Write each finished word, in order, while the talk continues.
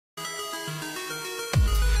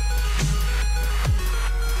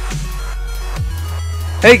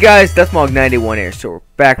Hey guys, Deathmog91 here, so we're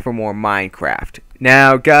back for more Minecraft.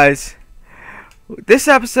 Now guys, this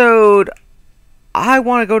episode, I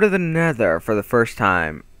want to go to the Nether for the first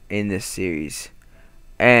time in this series.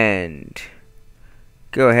 And,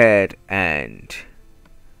 go ahead and,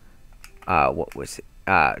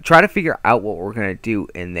 try to figure out what we're going to do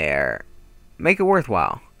in there. Make it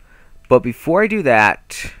worthwhile. But before I do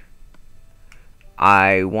that,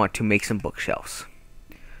 I want to make some bookshelves.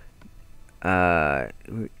 Do I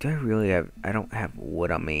really have... I don't have wood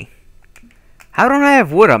on me. How don't I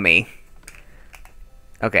have wood on me?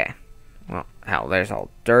 Okay. Well, hell, there's all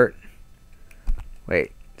dirt.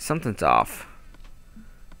 Wait, something's off.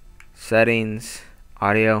 Settings,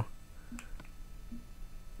 audio.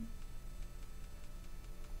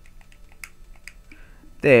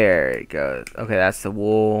 There it goes. Okay, that's the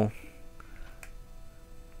wool.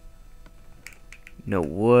 No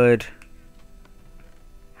wood.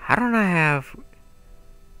 How don't I have...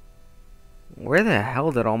 Where the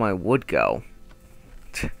hell did all my wood go?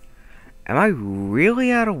 Am I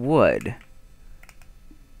really out of wood?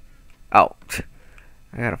 Oh.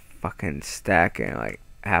 I got a fucking stack and like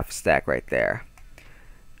half a stack right there.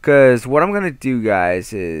 Because what I'm going to do,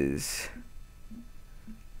 guys, is...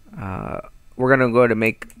 we're going to go to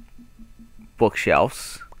make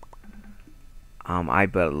bookshelves. I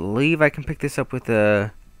believe I can pick this up with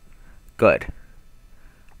a... Good.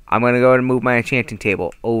 I'm going to go ahead and move my enchanting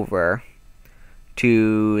table over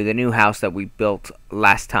to the new house that we built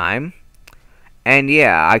last time. And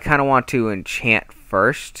yeah, I kind of want to enchant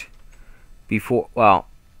first before, well,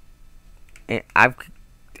 I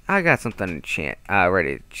got something to enchant,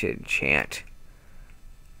 ready to enchant.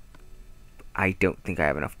 I don't think I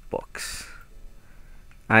have enough books.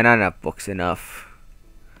 Not enough books, enough.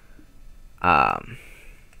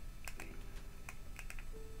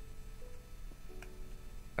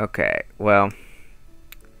 Okay, well,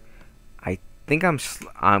 I think I'm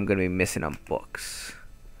gonna be missing on books.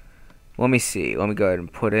 Let me see. Let me go ahead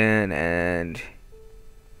and put in and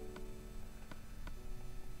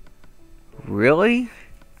really?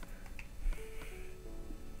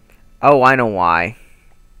 Oh, I know why.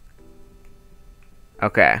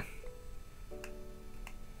 Okay.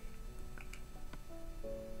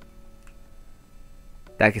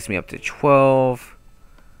 That gets me up to 12.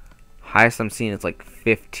 Highest I'm seeing is like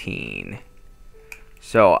 15.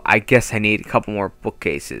 So I guess I need a couple more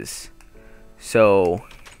bookcases. So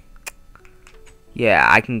yeah,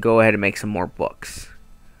 I can go ahead and make some more books.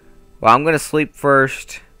 Well, I'm gonna sleep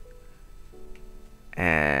first.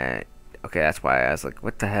 And okay, that's why I was like,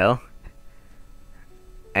 what the hell?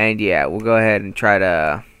 And yeah, we'll go ahead and try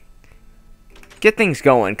to get things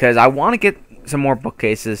going, because I want to get some more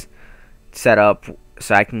bookcases set up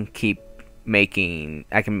so I can keep making,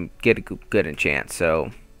 I can get a good enchant. So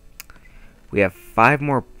we have 5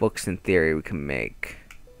 more books in theory we can make.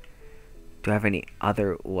 Do I have any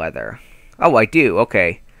other leather? Oh, I do.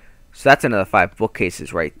 Okay, so that's another 5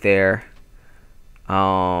 bookcases right there.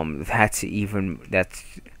 That's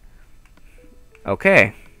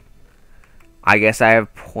okay. I guess I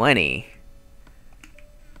have plenty.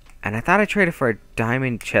 And I thought I traded for a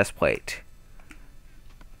diamond chest plate.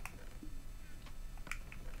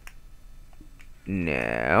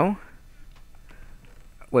 No.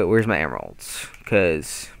 Wait, where's my emeralds?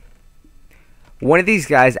 Because one of these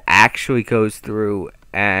guys actually goes through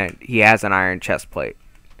and he has an iron chest plate.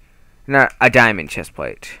 Not a diamond chest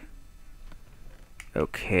plate.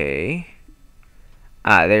 Okay.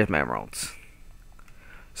 There's my emeralds.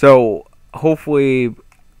 So, hopefully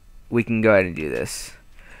we can go ahead and do this.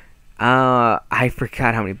 I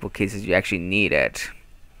forgot how many bookcases you actually needed.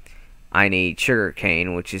 I need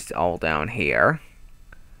sugarcane, which is all down here.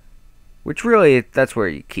 Which really, that's where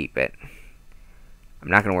you keep it. I'm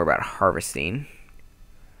not going to worry about harvesting.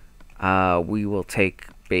 We will take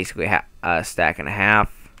basically a stack and a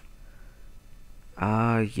half.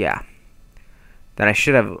 Yeah. Then I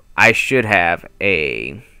should have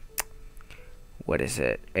a, what is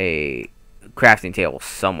it? A crafting table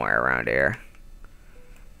somewhere around here.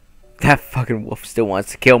 That fucking wolf still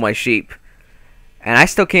wants to kill my sheep. And I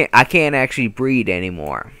can't actually breed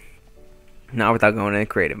anymore. Not without going into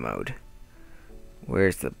creative mode.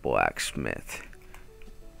 Where's the blacksmith?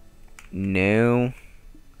 No.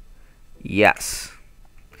 Yes.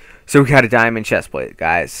 So we got a diamond chest plate,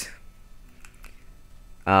 guys.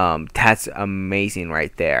 That's amazing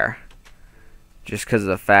right there. Just because of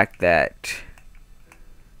the fact that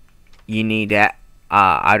you need that.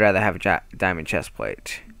 I'd rather have a diamond chest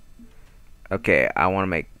plate. Okay, I want to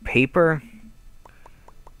make paper.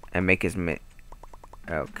 And make as many.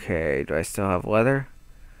 Okay, do I still have leather?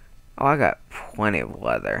 Oh, I got plenty of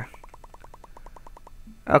leather.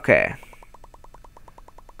 Okay.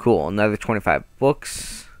 Cool. Another 25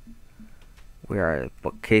 books. Where are the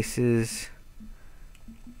bookcases?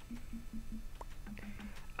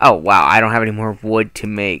 Oh, wow. I don't have any more wood to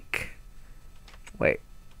make. Wait.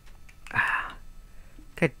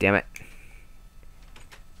 God damn it.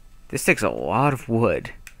 This takes a lot of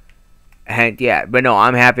wood. And yeah, but no,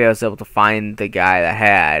 I'm happy I was able to find the guy that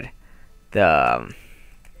had the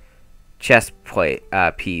chest plate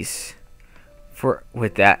piece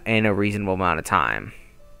with that in a reasonable amount of time.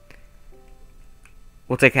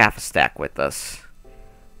 We'll take half a stack with us.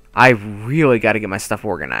 I really got to get my stuff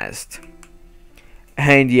organized.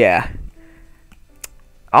 And yeah,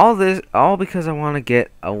 all because I want to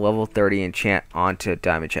get a level 30 enchant onto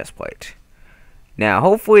diamond chest plate. Now,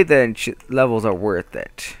 hopefully the levels are worth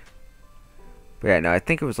it. But yeah, no, I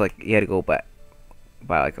think it was like you had to go by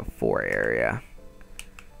like a 4 area.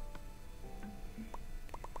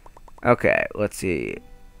 Okay, let's see.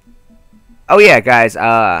 Oh yeah, guys,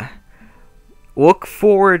 look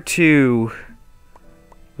forward to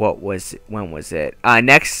when was it?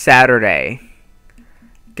 Next Saturday,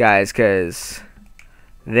 guys, cuz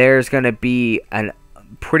there's going to be a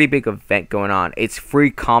pretty big event going on. It's Free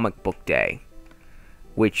Comic Book Day,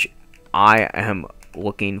 which I am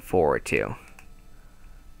looking forward to.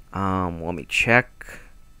 Let me check.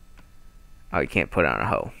 Oh, you can't put it on a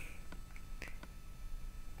hoe.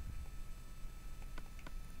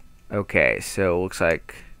 Okay, so it looks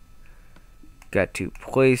like got to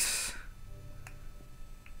place.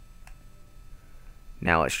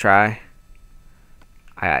 Now let's try.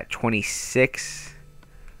 I got 26.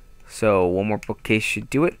 So one more bookcase should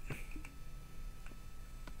do it.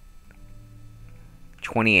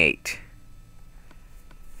 28.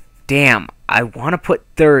 Damn, I want to put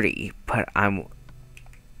 30, but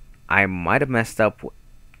I might have messed up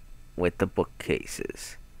with the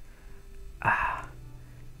bookcases.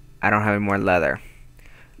 I don't have any more leather.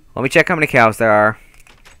 Let me check how many cows there are.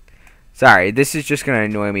 Sorry, this is just going to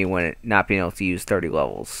annoy me when not being able to use 30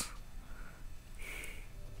 levels.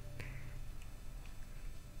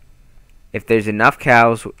 If there's enough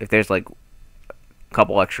cows, if there's like a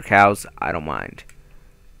couple extra cows, I don't mind.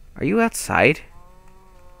 Are you outside?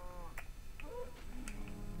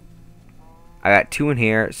 I got 2 in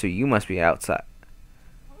here, so you must be outside.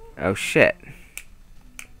 Oh shit.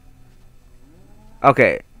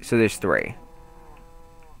 Okay, so there's 3.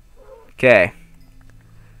 Okay.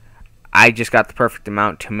 I just got the perfect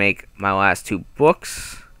amount to make my last 2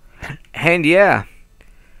 books. And yeah,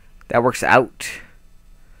 that works out.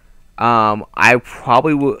 I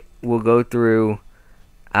probably will go through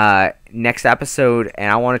next episode,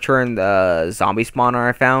 and I want to turn the zombie spawner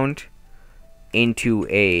I found into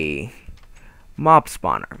a mob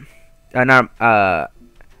spawner. Not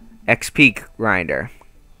XP grinder.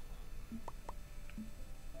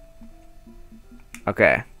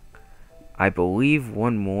 Okay. I believe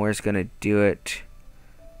one more is gonna do it.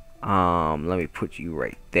 Let me put you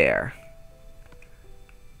right there.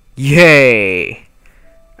 Yay!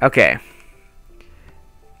 Okay.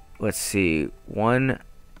 Let's see. 1,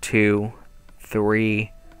 2,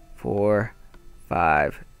 3, 4,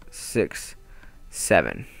 5, 6,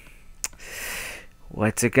 7.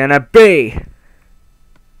 What's it gonna be?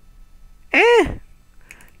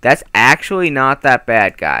 That's actually not that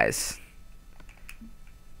bad, guys.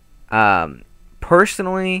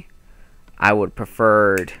 Personally, I would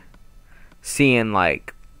preferred seeing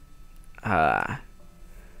like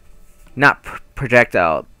not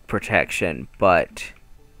projectile protection, but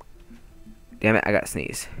damn it, I got to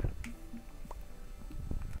sneeze.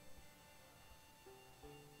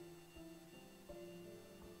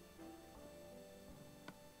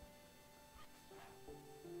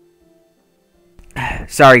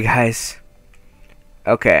 Sorry, guys.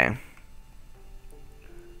 Okay.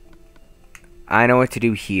 I know what to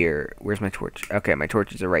do here. Where's my torch? Okay, my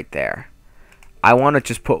torches are right there. I want to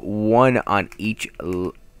just put 1 on each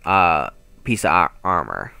piece of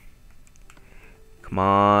armor. Come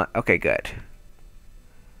on. Okay, good.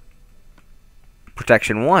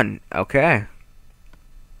 Protection 1. Okay.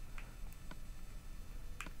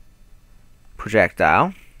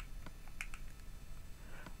 Projectile.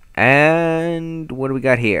 And what do we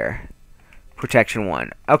got here? Protection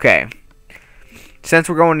 1. Okay. Since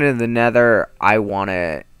we're going into the nether, I want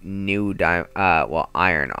a new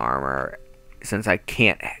iron armor. Since I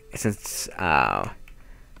can't, since, you know,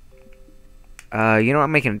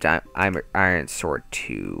 I'm making a iron sword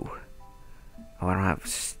too. Oh, I don't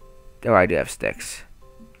have, oh, I do have sticks.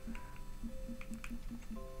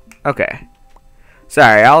 Okay.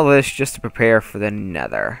 Sorry, all this just to prepare for the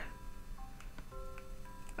nether.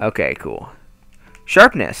 Okay, cool.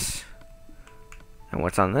 Sharpness. And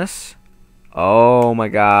what's on this? Oh my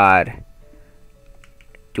god.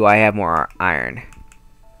 Do I have more iron?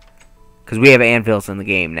 Because we have anvils in the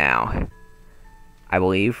game now. I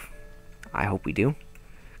believe. I hope we do.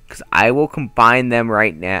 Because I will combine them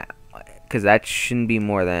right now. Because that shouldn't be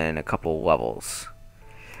more than a couple levels.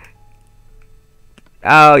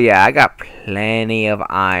 Oh yeah, I got plenty of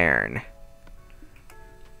iron.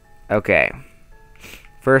 Okay.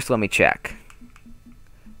 First, let me check.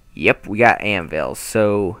 Yep, we got anvils.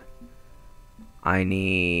 So, I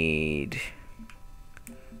need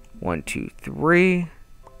 1, 2, 3.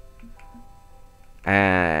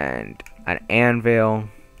 And an anvil.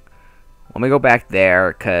 Let me go back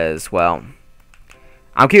there, because, well,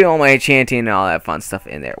 I'm keeping all my enchanting and all that fun stuff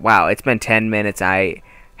in there. Wow, it's been 10 minutes. I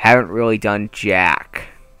haven't really done jack.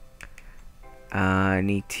 I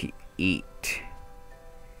need to eat.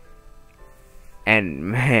 And,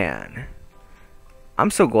 man, I'm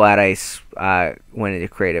so glad I went into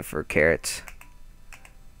creative for carrots.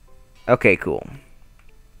 Okay, cool.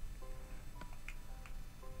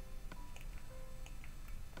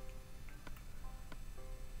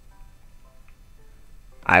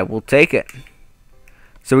 I will take it.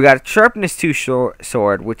 So we got a sharpness 2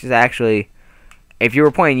 sword, which is actually, if you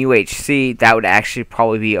were playing UHC, that would actually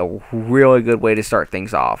probably be a really good way to start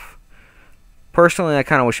things off. Personally, I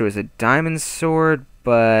kind of wish it was a diamond sword,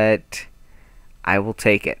 but I will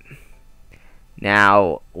take it.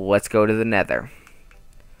 Now, let's go to the nether.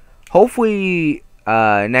 Hopefully,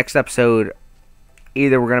 next episode,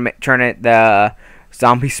 either we're going to turn the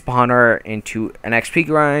zombie spawner into an XP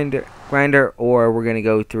grinder, or we're going to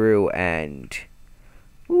go through and...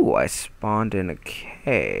 Ooh, I spawned in a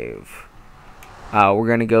cave. We're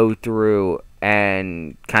going to go through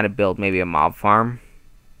and kind of build maybe a mob farm.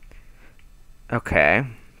 Okay.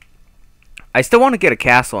 I still want to get a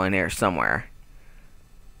castle in here somewhere.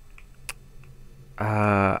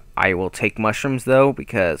 I will take mushrooms, though,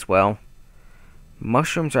 because, well,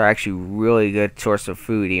 mushrooms are actually really good source of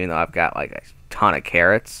food, even though I've got, like, a ton of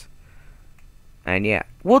carrots. And, yeah,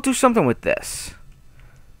 we'll do something with this.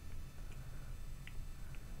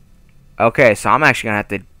 Okay, so I'm actually going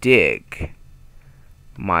to have to dig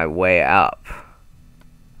my way up.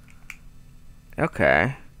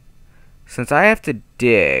 Okay. Since I have to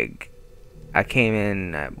dig, I came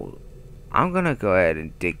in, I'm going to go ahead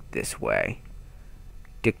and dig this way.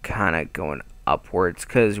 Dig kind of going upwards,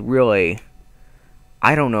 because really,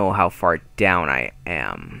 I don't know how far down I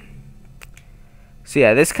am. So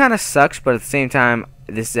yeah, this kind of sucks, but at the same time,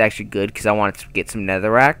 this is actually good, because I want to get some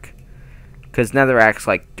netherrack. Because netherrack's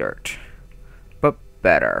like dirt. But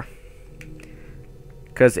better.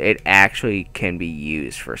 Because it actually can be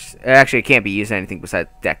used for... Actually, it can't be used for anything besides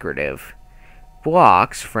decorative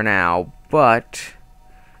blocks for now, but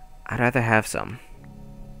I'd rather have some.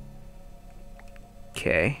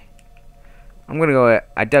 Okay. I'm going to go...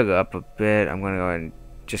 I dug up a bit. I'm going to go and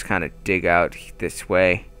just kind of dig out this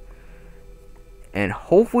way. And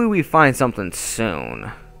hopefully we find something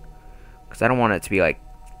soon. Because I don't want it to be like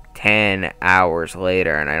 10 hours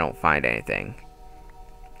later and I don't find anything.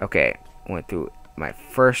 Okay. Went through my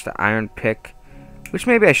first iron pick. Which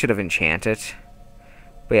maybe I should have enchanted.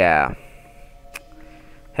 But yeah.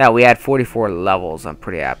 Hell, we had 44 levels. I'm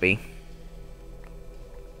pretty happy.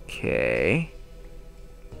 Okay.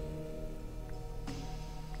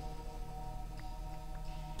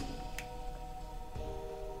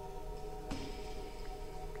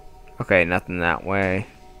 Okay, nothing that way.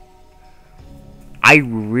 I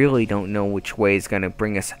really don't know which way is going to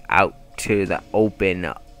bring us out to the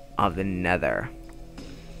open of the nether.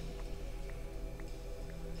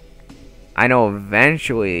 I know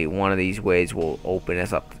eventually one of these ways will open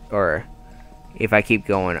us up, or if I keep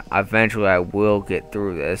going, eventually I will get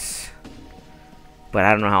through this. But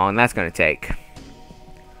I don't know how long that's going to take.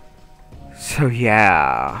 So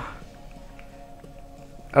yeah.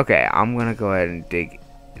 Okay, I'm going to go ahead and dig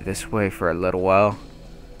this way for a little while.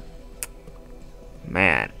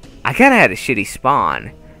 Man, I kind of had a shitty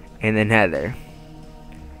spawn in the nether.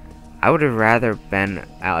 I would have rather been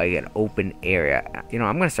at like an open area. You know,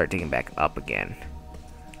 I'm going to start digging back up again.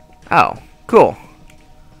 Oh, cool.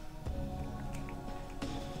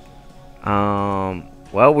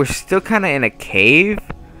 Well, we're still kind of in a cave,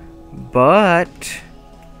 but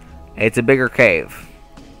it's a bigger cave.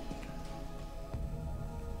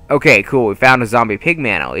 Okay, cool. We found a zombie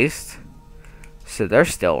pigman at least. So they're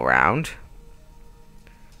still around.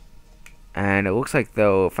 And it looks like,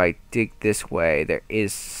 though, if I dig this way, there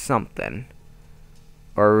is something.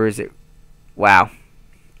 Or is it... Wow.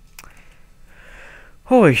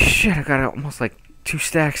 Holy shit, I got almost like 2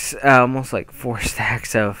 stacks, almost like 4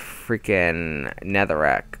 stacks of freaking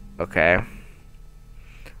netherrack. Okay.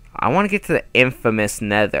 I want to get to the infamous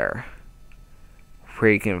Nether,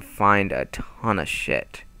 where you can find a ton of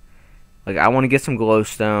shit. Like, I want to get some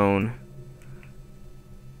glowstone.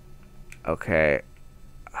 Okay.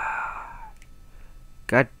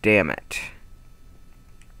 God damn it.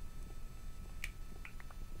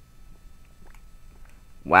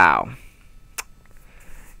 Wow.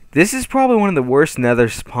 This is probably one of the worst Nether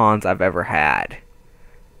spawns I've ever had.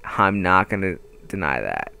 I'm not going to deny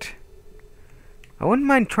that. I wouldn't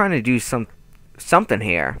mind trying to do something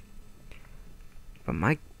here. But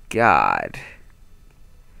my God.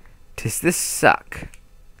 Does this suck?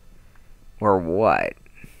 Or what?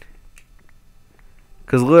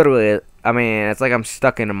 Because literally, I mean, it's like I'm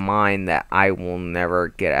stuck in a mine that I will never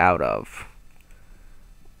get out of.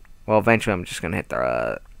 Well, eventually I'm just going to hit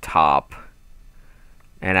the top.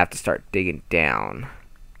 And have to start digging down.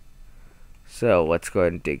 So, let's go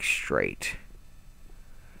ahead and dig straight.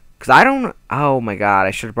 Because I don't... Oh my God,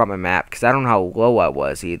 I should have brought my map. Because I don't know how low I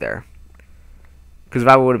was either. Because if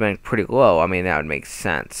I would have been pretty low, I mean, that would make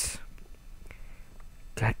sense.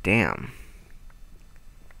 God damn.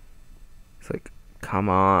 It's like, come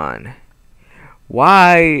on.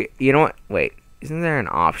 Why? You know what? Wait. Isn't there an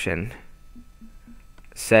option?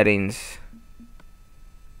 Settings.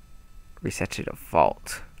 Reset to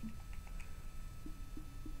default.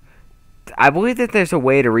 I believe that there's a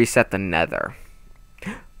way to reset the Nether.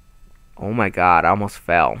 Oh my God, I almost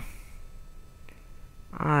fell.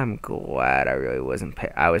 I'm glad I really wasn't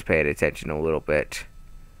I was paying attention a little bit.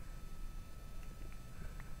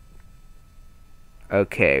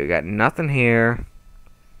 Okay, we got nothing here.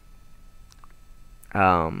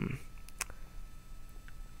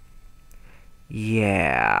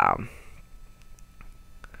 Yeah.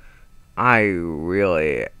 I'm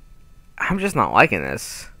just not liking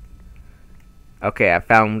this. Okay, I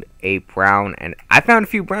found a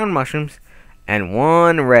few brown mushrooms and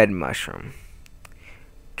one red mushroom.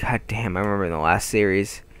 God damn, I remember in the last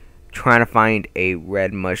series, trying to find a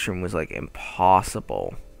red mushroom was like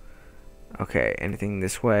impossible. Okay, anything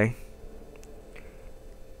this way?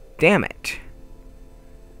 Damn it.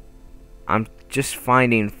 I'm just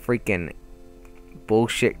finding freaking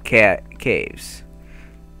bullshit caves.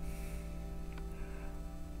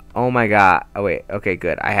 Oh my God. Oh wait, okay,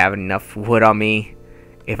 good. I have enough wood on me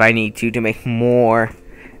if I need to make more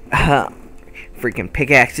freaking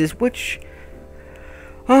pickaxes, which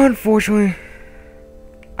unfortunately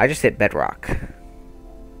I just hit bedrock.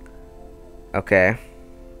 Okay.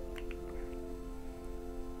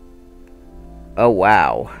 Oh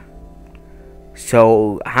wow.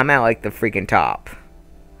 So I'm at like the freaking top.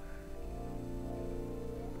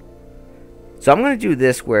 So I'm gonna do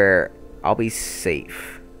this where I'll be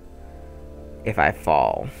safe if I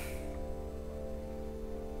fall.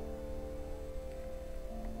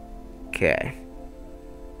 Okay.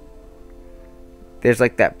 There's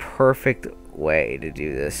like that perfect way to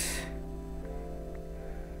do this.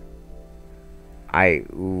 I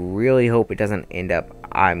really hope it doesn't end up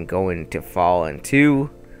I'm going to fall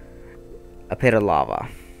into a pit of lava.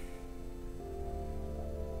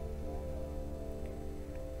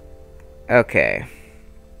 Okay.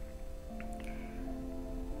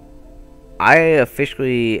 I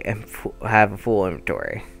officially have a full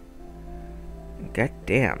inventory. God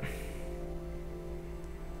damn.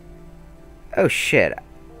 Oh shit.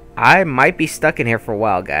 I might be stuck in here for a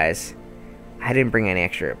while, guys. I didn't bring any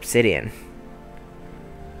extra obsidian.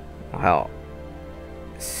 Well,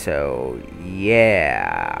 so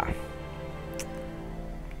yeah.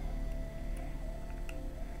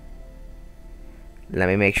 Let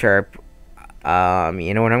me make sure.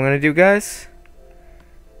 You know what I'm gonna do, guys?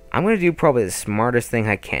 I'm gonna do probably the smartest thing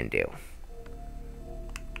I can do.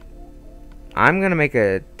 I'm gonna make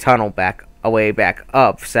a tunnel a way back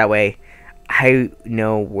up, so that way I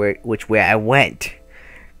know which way I went.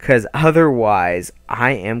 Because otherwise,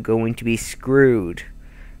 I am going to be screwed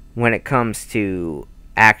when it comes to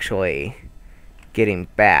actually getting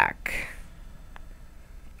back.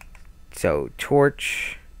 So,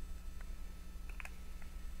 torch.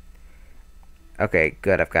 Okay,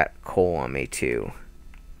 good. I've got coal on me, too.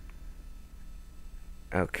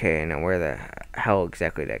 Okay, now where the hell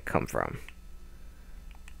exactly did that come from?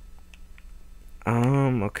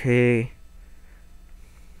 Okay.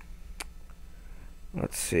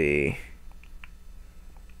 Let's see.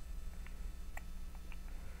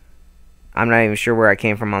 I'm not even sure where I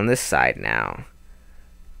came from on this side now.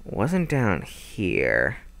 It wasn't down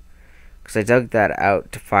here. Because I dug that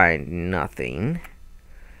out to find nothing.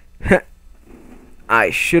 I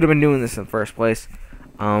should have been doing this in the first place.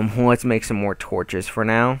 Let's make some more torches for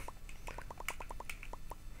now.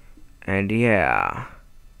 And yeah.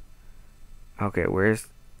 Okay, where's...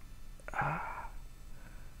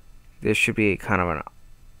 This should be kind of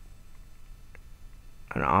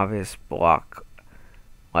an obvious block,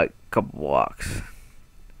 like a couple blocks.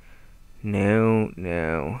 No,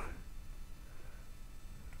 no.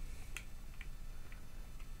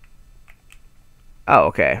 Oh,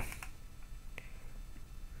 okay.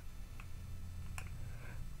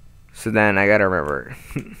 So then I gotta remember.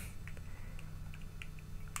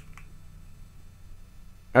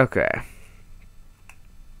 Okay.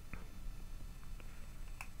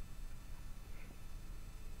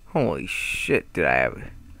 Holy shit, did I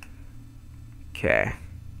have... Okay.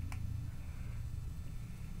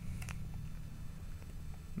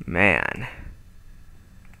 Man.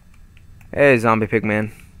 Hey, zombie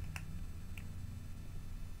pigman.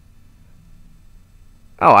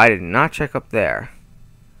 Oh, I did not check up there.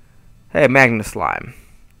 Hey, magnet slime.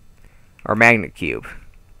 Or magnet cube.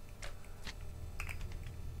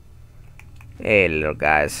 Hey, little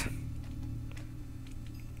guys.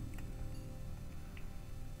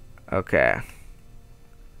 Okay.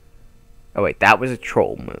 Oh, wait, that was a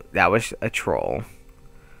troll move. That was a troll.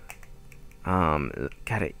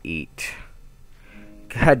 Gotta eat.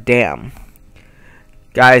 God damn.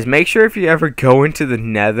 Guys, make sure if you ever go into the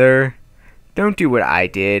nether, don't do what I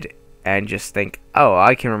did and just think, oh,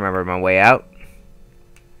 I can remember my way out.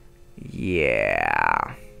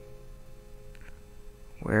 Yeah.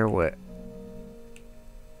 Where would...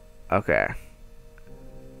 Okay.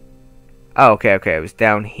 Oh, okay, okay. It was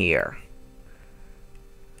down here.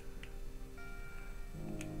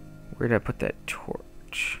 Where did I put that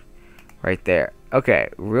torch? Right there. Okay,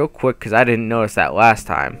 real quick, because I didn't notice that last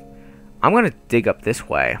time. I'm going to dig up this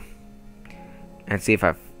way. And see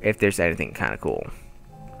if there's anything kind of cool.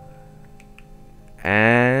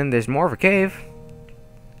 And there's more of a cave.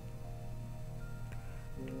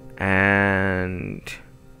 And...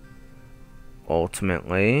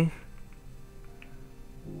 ultimately...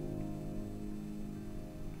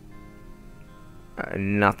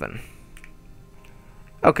 nothing.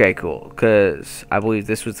 Okay, cool. Because I believe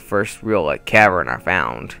this was the first real, like, cavern I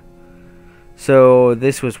found. So,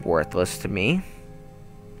 this was worthless to me.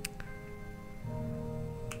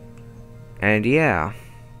 And, yeah.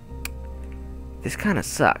 This kind of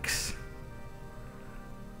sucks.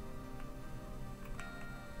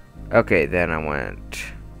 Okay, then I went...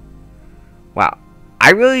 Wow.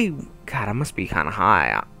 I really... God, I must be kind of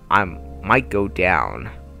high. I might go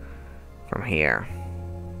down from here.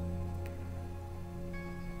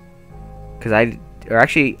 Because I'm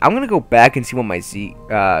going to go back and see what my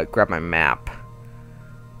grab my map.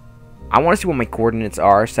 I want to see what my coordinates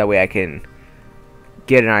are, so that way I can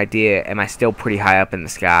get an idea. Am I still pretty high up in the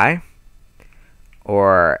sky?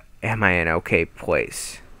 Or am I in an okay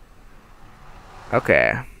place?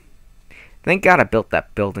 Okay. Thank God I built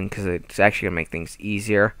that building, because it's actually going to make things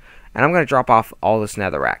easier. And I'm going to drop off all this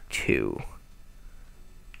netherrack, too.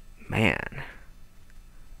 Man.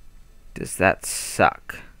 Does that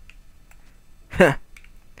suck?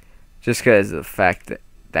 Just because of the fact that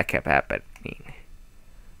that kept happening.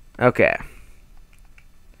 Okay.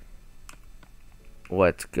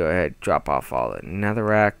 Let's go ahead, drop off all the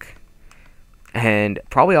netherrack. And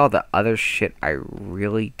probably all the other shit I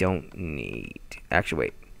really don't need. Actually,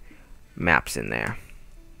 wait. Maps in there.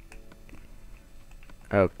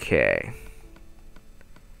 Okay.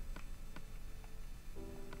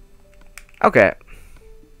 Okay.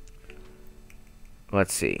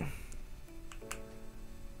 Let's see.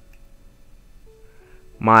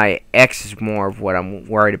 My X is more of what I'm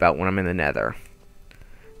worried about when I'm in the nether.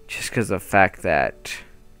 Just because of the fact that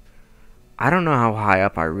I don't know how high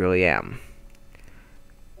up I really am.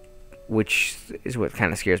 Which is what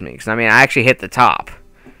kind of scares me. Because, I mean, I actually hit the top.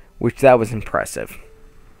 Which, that was impressive.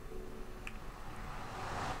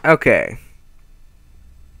 Okay.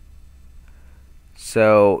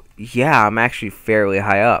 So, yeah, I'm actually fairly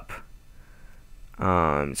high up.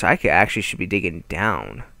 So I actually should be digging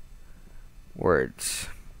down. Words.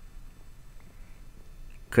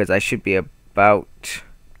 Because I should be about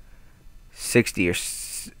 60 or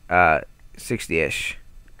 60-ish.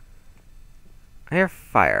 I hear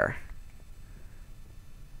fire.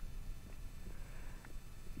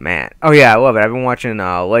 Man. Oh yeah, I love it. I've been watching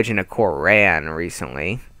Legend of Korran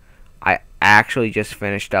recently. I actually just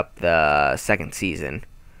finished up the second season.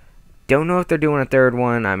 Don't know if they're doing a third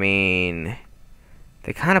one. I mean,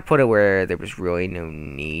 they kind of put it where there was really no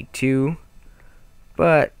need to.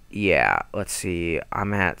 But, yeah. Let's see.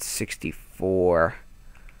 I'm at 64.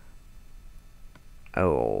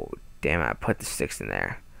 Oh, damn it. I put the 6 in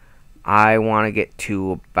there. I want to get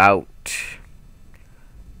to about...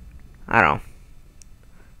 I don't know.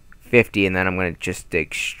 50, and then I'm going to just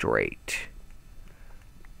dig straight.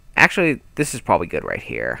 Actually, this is probably good right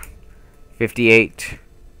here. 58.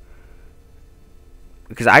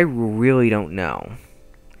 Because I really don't know.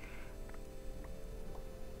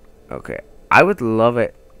 Okay. I would love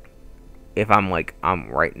it if I'm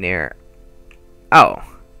right near. Oh.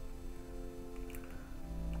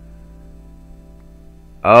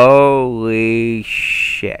 Holy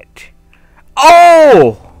shit.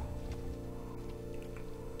 Oh!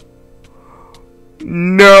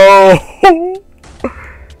 No!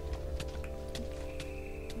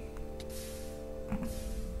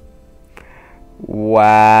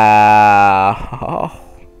 Wow.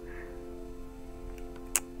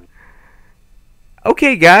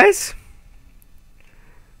 Okay, guys.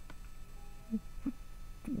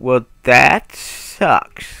 Well, that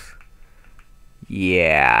sucks.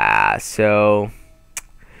 Yeah, so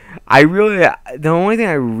the only thing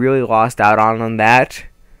I really lost out on that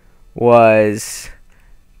was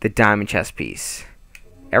the diamond chest piece.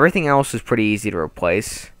 Everything else was pretty easy to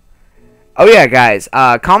replace. Oh yeah, guys,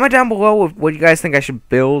 comment down below what you guys think I should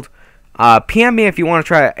build. PM me if you want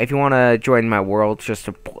to join my world just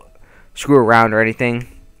to screw around or anything.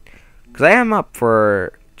 Because I am up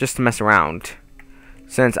for just to mess around.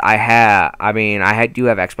 Since do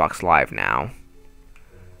have Xbox Live now.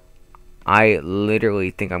 I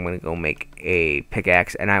literally think I'm going to go make a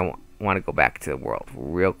pickaxe, and I want to go back to the world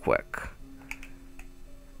real quick.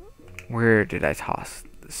 Where did I toss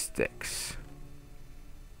the sticks?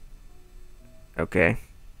 Okay.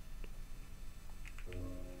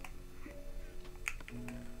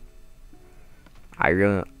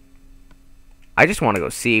 I just want to go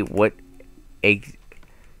see what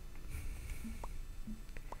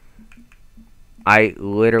I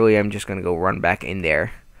literally am just going to go run back in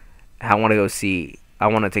there. I want to go see. I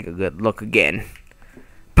want to take a good look again.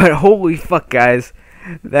 But holy fuck, guys.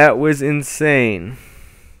 That was insane.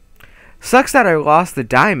 Sucks that I lost the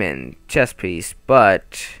diamond chest piece,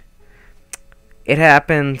 but it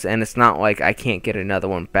happens, and it's not like I can't get another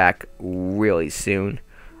one back really soon.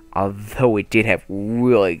 Although it did have a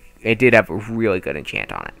really good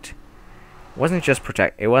enchant on it. It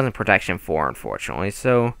wasn't protection 4, unfortunately,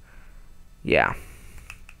 so yeah.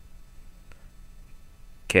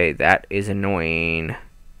 Okay, that is annoying.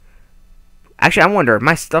 Actually, I wonder if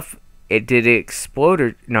my stuff, did it explode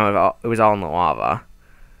or no? It was all in the lava.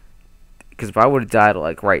 Because if I would have died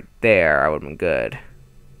like right there, I would have been good.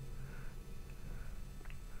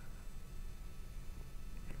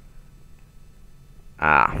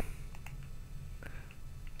 Ah.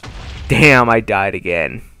 Damn, I died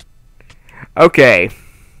again. Okay.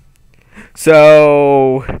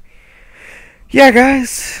 So, yeah,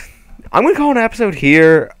 guys. I'm going to call an episode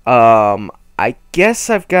here. I guess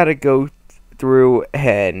I've got to go through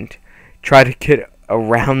and try to get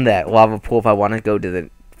around that lava pool if I want to go to the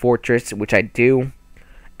fortress, which I do.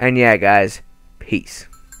 And yeah, guys, peace.